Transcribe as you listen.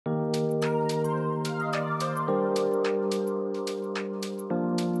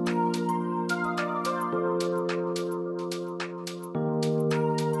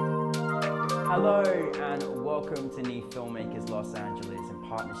Hello and welcome to NewFilmmakers Los Angeles in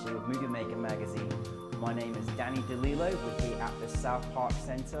partnership with Movie Maker magazine. My name is Danny DeLillo. We're here at the South Park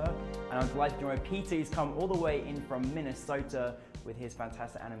Center and I'm delighted to join Peter. He's come all the way in from Minnesota with his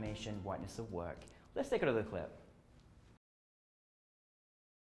fantastic animation, Whiteness of Work. Let's take a look at the clip.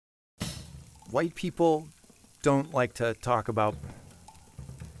 White people don't like to talk about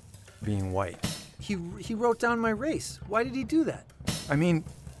being white. He wrote down my race. Why did he do that? I mean,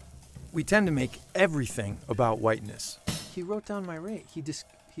 we tend to make everything about whiteness. He wrote down my race.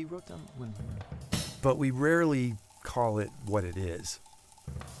 He wrote down when. But we rarely call it what it is.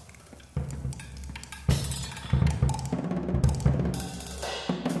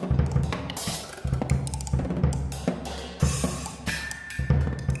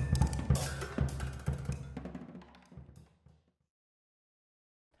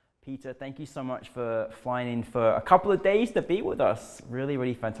 Peter, thank you so much for flying in for a couple of days to be with us. Really,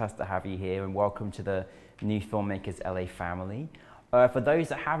 really fantastic to have you here and welcome to the New Filmmakers LA family. For those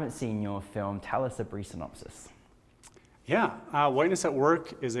that haven't seen your film, tell us a brief synopsis. Yeah, Whiteness at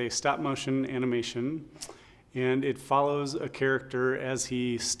Work is a stop-motion animation, and it follows a character as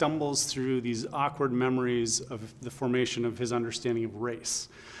he stumbles through these awkward memories of the formation of his understanding of race.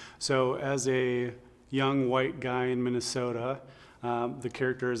 So as a young white guy in Minnesota, the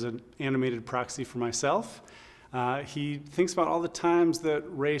character is an animated proxy for myself. He thinks about all the times that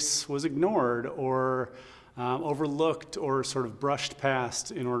race was ignored or overlooked or sort of brushed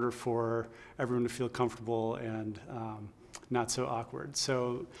past in order for everyone to feel comfortable and not so awkward.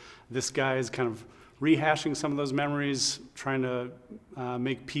 So this guy is kind of rehashing some of those memories, trying to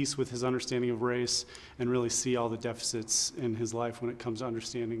make peace with his understanding of race and really see all the deficits in his life when it comes to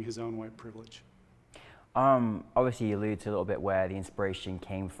understanding his own white privilege. Obviously you alluded to a little bit where the inspiration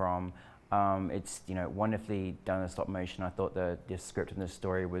came from. It's wonderfully done in stop motion. I thought the script and the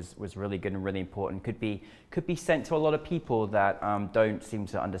story was really good and really important. Could be sent to a lot of people that don't seem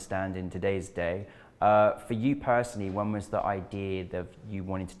to understand in today's day. For you personally, when was the idea that you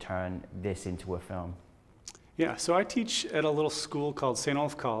wanted to turn this into a film? Yeah, so I teach at a little school called St.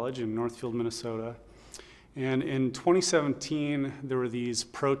 Olaf College in Northfield, Minnesota. And in 2017, there were these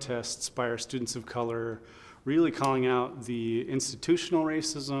protests by our students of color really calling out the institutional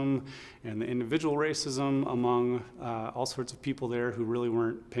racism and the individual racism among all sorts of people there who really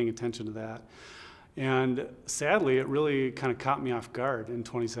weren't paying attention to that. And sadly, it really kind of caught me off guard in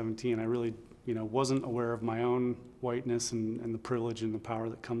 2017. I really wasn't aware of my own whiteness and the privilege and the power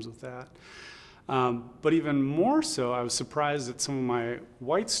that comes with that. But even more so, I was surprised at some of my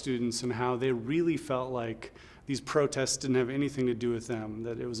white students and how they really felt like these protests didn't have anything to do with them,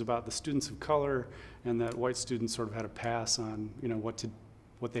 that it was about the students of color and that white students sort of had a pass on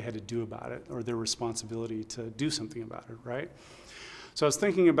what they had to do about it or their responsibility to do something about it, right? So I was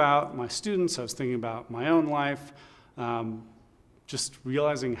thinking about my students, I was thinking about my own life, just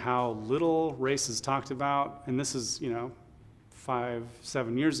realizing how little race is talked about, and this is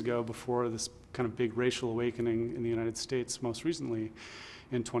 5-7 years ago before this kind of big racial awakening in the United States most recently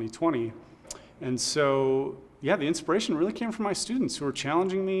in 2020. And so, yeah, the inspiration really came from my students who were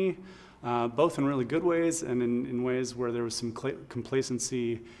challenging me, both in really good ways and in ways where there was some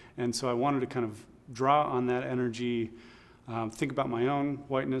complacency. And so I wanted to kind of draw on that energy, think about my own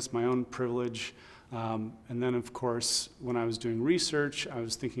whiteness, my own privilege. And then, of course, when I was doing research, I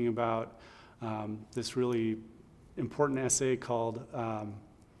was thinking about this really important essay called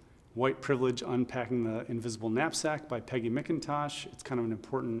White Privilege, Unpacking the Invisible Knapsack by Peggy McIntosh. It's kind of an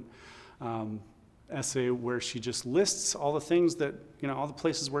important essay where she just lists all the things that, all the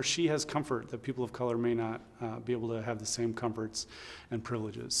places where she has comfort that people of color may not be able to have the same comforts and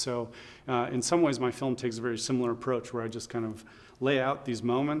privileges. So in some ways, my film takes a very similar approach where I just kind of lay out these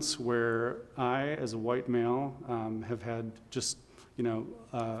moments where I, as a white male, have had just,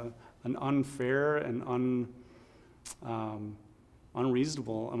 an unfair and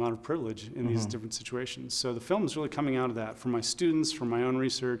unreasonable amount of privilege in these different situations. So the film is really coming out of that from my students, from my own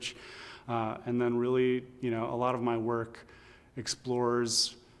research, and then really, a lot of my work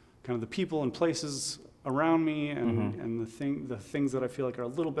explores kind of the people and places around me and the things that I feel like are a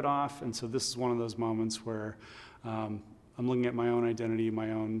little bit off. And so this is one of those moments where I'm looking at my own identity,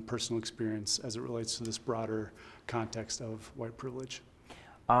 my own personal experience as it relates to this broader context of white privilege.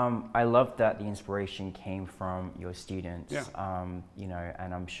 I love that the inspiration came from your students. Yeah.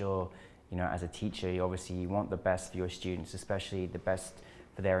 And I'm sure, as a teacher, you want the best for your students, especially the best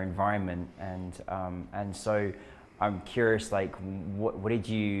for their environment. And so I'm curious, like, what did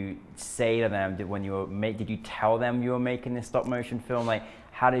you say to them when you were did you tell them you were making this stop motion film? Like,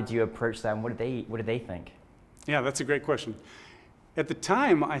 how did you approach them? What did they think? Yeah, that's a great question. At the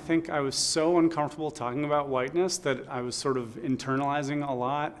time, I think I was so uncomfortable talking about whiteness that I was sort of internalizing a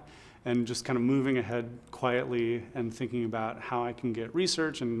lot and just kind of moving ahead quietly and thinking about how I can get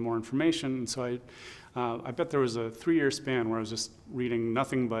research and more information. And so I bet there was a 3-year span where I was just reading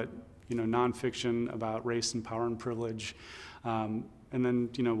nothing but nonfiction about race and power and privilege, and then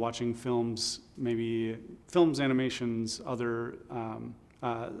watching films, maybe films, animations, other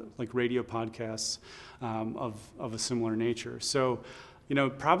like radio podcasts of a similar nature. So,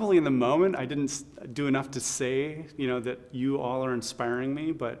 probably in the moment I didn't do enough to say, that you all are inspiring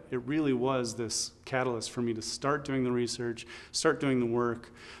me, but it really was this catalyst for me to start doing the research, start doing the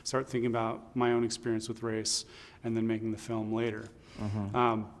work, start thinking about my own experience with race, and then making the film later.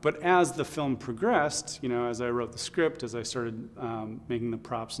 But as the film progressed, as I wrote the script, as I started making the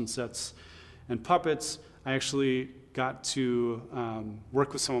props and sets and puppets, I actually got to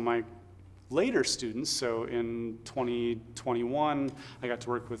work with some of my later students. So in 2021, I got to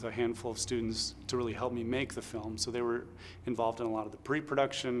work with a handful of students to really help me make the film. So they were involved in a lot of the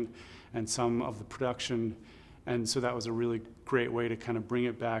pre-production and some of the production. And so that was a really great way to kind of bring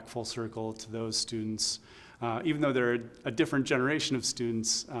it back full circle to those students. Even though they're a different generation of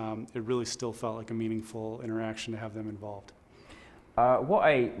students, it really still felt like a meaningful interaction to have them involved. What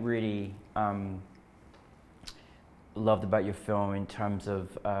I really loved about your film in terms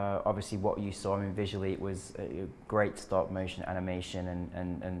of obviously what you saw, visually it was a great stop motion animation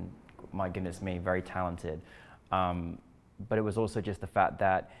and my goodness me, very talented. But it was also just the fact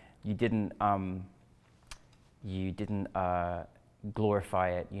that you didn't glorify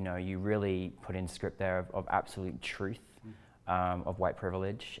it. You really put in script there of absolute truth of white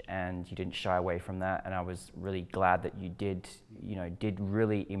privilege, and you didn't shy away from that. And I was really glad that you did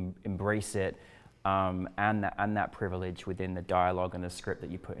really embrace it. And that privilege within the dialogue and the script that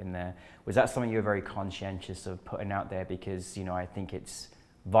you put in there. Was that something you were very conscientious of putting out there? Because I think it's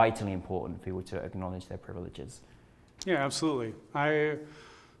vitally important for people to acknowledge their privileges. Yeah, absolutely. I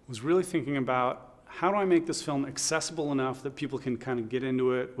was really thinking about, how do I make this film accessible enough that people can kind of get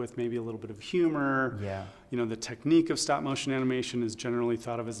into it with maybe a little bit of humor? Yeah. The technique of stop motion animation is generally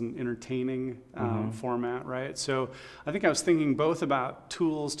thought of as an entertaining format, right? So I think I was thinking both about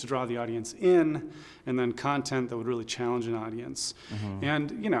tools to draw the audience in and then content that would really challenge an audience.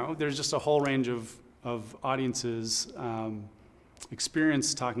 And, there's just a whole range of audiences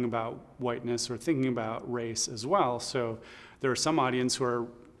experience talking about whiteness or thinking about race as well. So there are some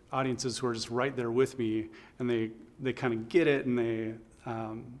audiences who are just right there with me, and they kind of get it, and they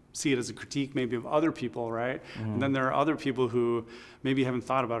see it as a critique maybe of other people, right? And then there are other people who maybe haven't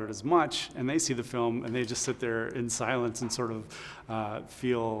thought about it as much, and they see the film and they just sit there in silence and sort of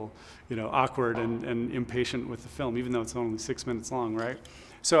feel awkward and impatient with the film, even though it's only 6 minutes long, right?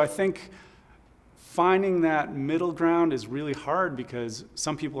 So I think finding that middle ground is really hard, because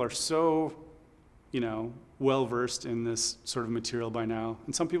some people are so well-versed in this sort of material by now,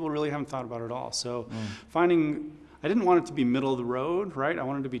 and some people really haven't thought about it at all. So I didn't want it to be middle of the road, right? I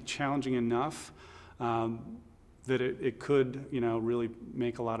wanted it to be challenging enough that it could, really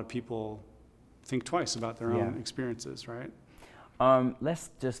make a lot of people think twice about their own experiences, right?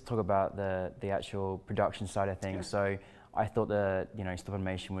 Let's just talk about the actual production side of things. So I thought the stop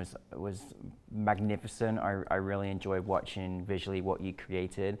animation was magnificent. I really enjoyed watching visually what you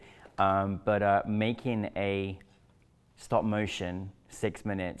created. But making a stop motion 6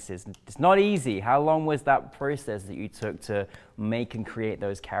 minutes it's not easy. How long was that process that you took to make and create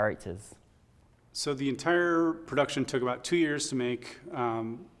those characters? So the entire production took about 2 years to make.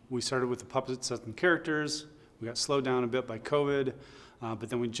 We started with the puppet sets and characters. We got slowed down a bit by COVID, but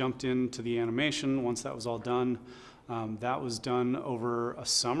then we jumped into the animation once that was all done. That was done over a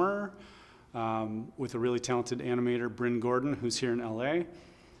summer with a really talented animator, Bryn Gordon, who's here in LA.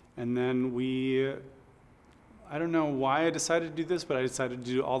 And then I don't know why I decided to do this, but I decided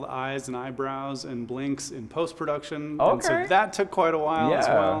to do all the eyes and eyebrows and blinks in post-production. Okay. And so that took quite a while as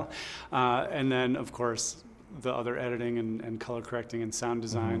well. And then, of course, the other editing and color correcting and sound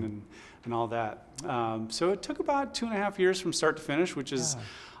design and all that. So it took about 2.5 years from start to finish, which is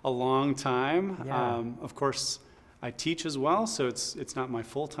a long time. Yeah. Of course, I teach as well, so it's not my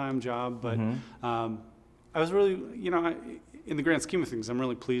full-time job, but I was really, in the grand scheme of things, I'm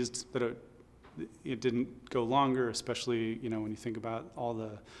really pleased that it didn't go longer, especially when you think about all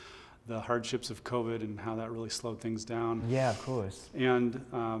the hardships of COVID and how that really slowed things down. Yeah, of course. And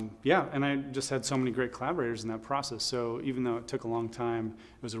and I just had so many great collaborators in that process. So even though it took a long time,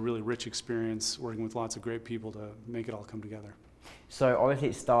 it was a really rich experience working with lots of great people to make it all come together. So obviously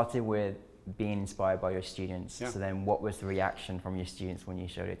it started with being inspired by your students. Yeah. So then what was the reaction from your students when you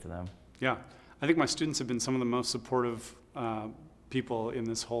showed it to them? Yeah, I think my students have been some of the most supportive people in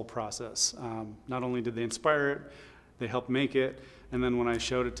this whole process. Not only did they inspire it, they helped make it, and then when I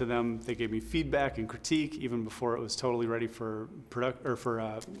showed it to them, they gave me feedback and critique even before it was totally ready for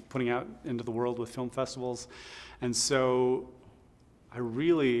putting out into the world with film festivals. And so I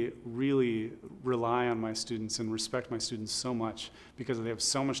really, really rely on my students and respect my students so much because they have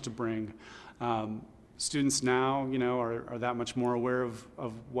so much to bring. Students now, are that much more aware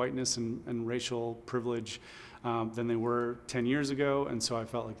of whiteness and racial privilege than they were 10 years ago, and so I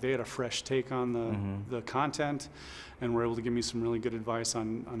felt like they had a fresh take on the content and were able to give me some really good advice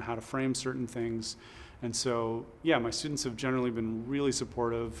on how to frame certain things. And so, yeah, my students have generally been really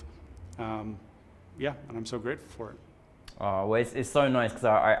supportive, and I'm so grateful for it. Oh, well, it's so nice because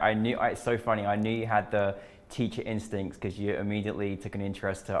I knew, it's so funny, I knew you had the teacher instincts because you immediately took an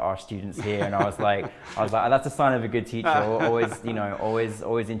interest to our students here, and I was like, that's a sign of a good teacher.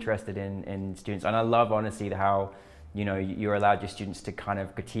 always interested in students, and I love honestly how you're allowed your students to kind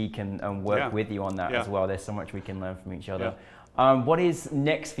of critique and work with you on that as well. There's so much we can learn from each other. What is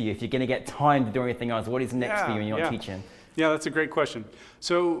next for you if you're going to get time to do anything else? What is next for you when you're not teaching? Yeah, that's a great question.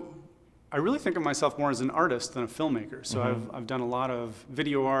 So I really think of myself more as an artist than a filmmaker. So I've done a lot of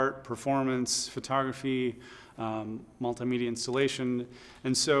video art, performance, photography, multimedia installation.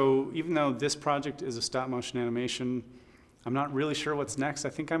 And so even though this project is a stop motion animation, I'm not really sure what's next. I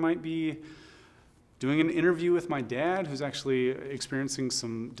think I might be doing an interview with my dad, who's actually experiencing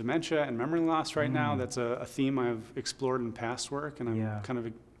some dementia and memory loss right now. That's a theme I've explored in past work, and I'm kind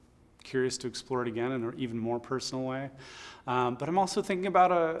of curious to explore it again in an even more personal way. But I'm also thinking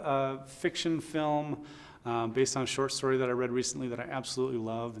about a fiction film based on a short story that I read recently that I absolutely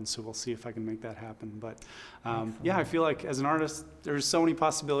love, and so we'll see if I can make that happen. But yeah, I feel like as an artist, there's so many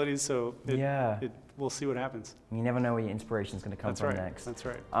possibilities, so we'll see what happens. You never know where your inspiration is going to come from next. That's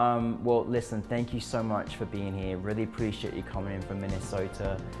right. Well, listen, thank you so much for being here. Really appreciate you coming in from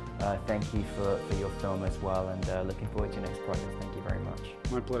Minnesota. Thank you for your film as well, and looking forward to your next project. Thank you very much.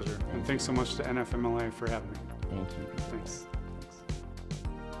 My pleasure. And thanks so much to NFMLA for having me. Thank you. Thanks.